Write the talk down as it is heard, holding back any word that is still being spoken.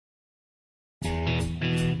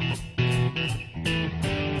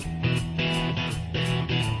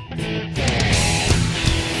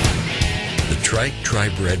Trike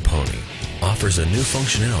Tri-Bred Pony offers a new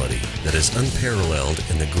functionality that is unparalleled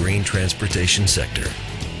in the green transportation sector.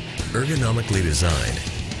 Ergonomically designed,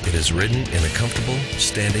 it is ridden in a comfortable,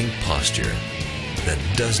 standing posture that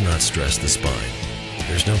does not stress the spine.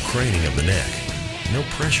 There's no craning of the neck, no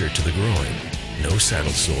pressure to the groin, no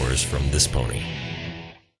saddle sores from this pony.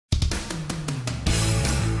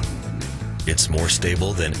 It's more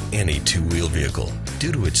stable than any two-wheel vehicle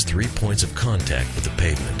due to its 3 points of contact with the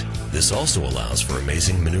pavement. This also allows for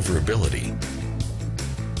amazing maneuverability.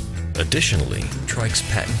 Additionally, Trike's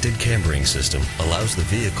patented cambering system allows the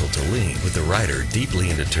vehicle to lean with the rider deeply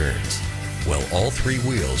into turns, while all 3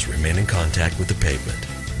 wheels remain in contact with the pavement.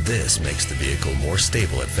 This makes the vehicle more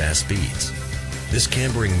stable at fast speeds. This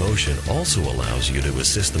cambering motion also allows you to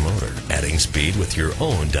assist the motor, adding speed with your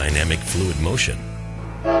own dynamic fluid motion.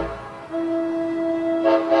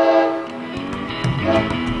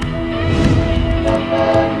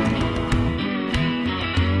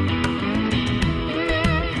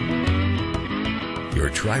 Your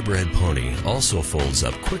Tri-Bred pony also folds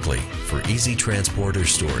up quickly for easy transport or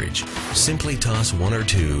storage. Simply toss 1 or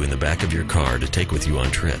 2 in the back of your car to take with you on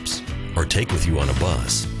trips, or take with you on a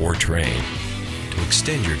bus or train to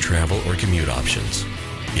extend your travel or commute options,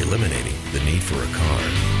 eliminating the need for a car.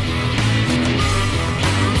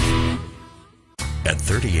 At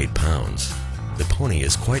 38 pounds, the pony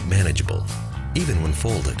is quite manageable, even when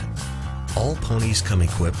folded. All ponies come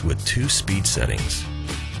equipped with 2 speed settings,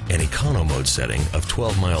 an econo mode setting of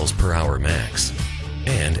 12 miles per hour max,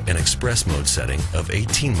 and an express mode setting of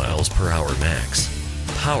 18 miles per hour max.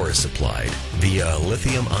 Power is supplied via a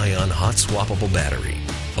lithium-ion hot swappable battery.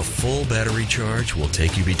 A full battery charge will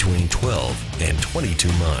take you between 12 and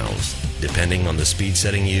 22 miles, depending on the speed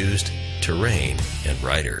setting used, terrain, and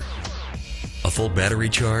rider. A full battery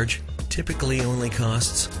charge typically only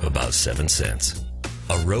costs about 7 cents.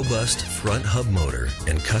 A robust front hub motor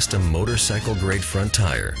and custom motorcycle-grade front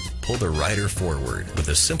tire pull the rider forward with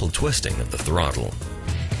a simple twisting of the throttle.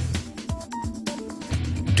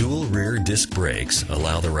 Dual rear disc brakes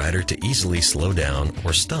allow the rider to easily slow down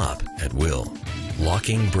or stop at will.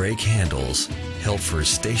 Locking brake handles help for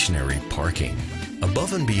stationary parking.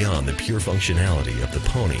 Above and beyond the pure functionality of the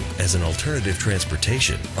pony as an alternative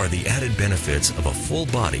transportation are the added benefits of a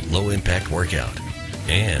full-body, low-impact workout.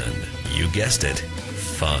 And, you guessed it,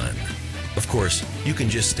 fun. Of course, you can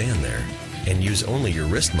just stand there and use only your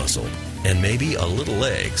wrist muscle and maybe a little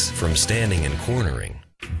legs from standing and cornering.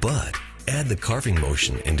 But add the carving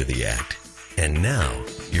motion into the act, and now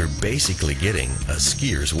you're basically getting a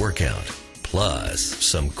skier's workout, plus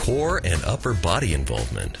some core and upper body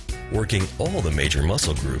involvement, working all the major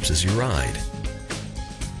muscle groups as you ride.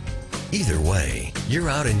 Either way, you're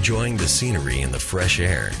out enjoying the scenery and the fresh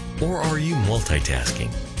air, or are you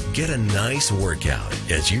multitasking? Get a nice workout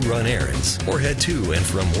as you run errands or head to and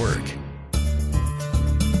from work.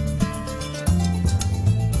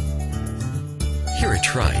 Here at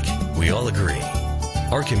Trike, we all agree,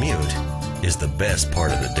 our commute is the best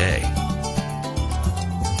part of the day.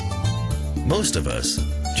 Most of us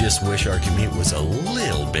just wish our commute was a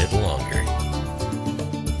little bit longer.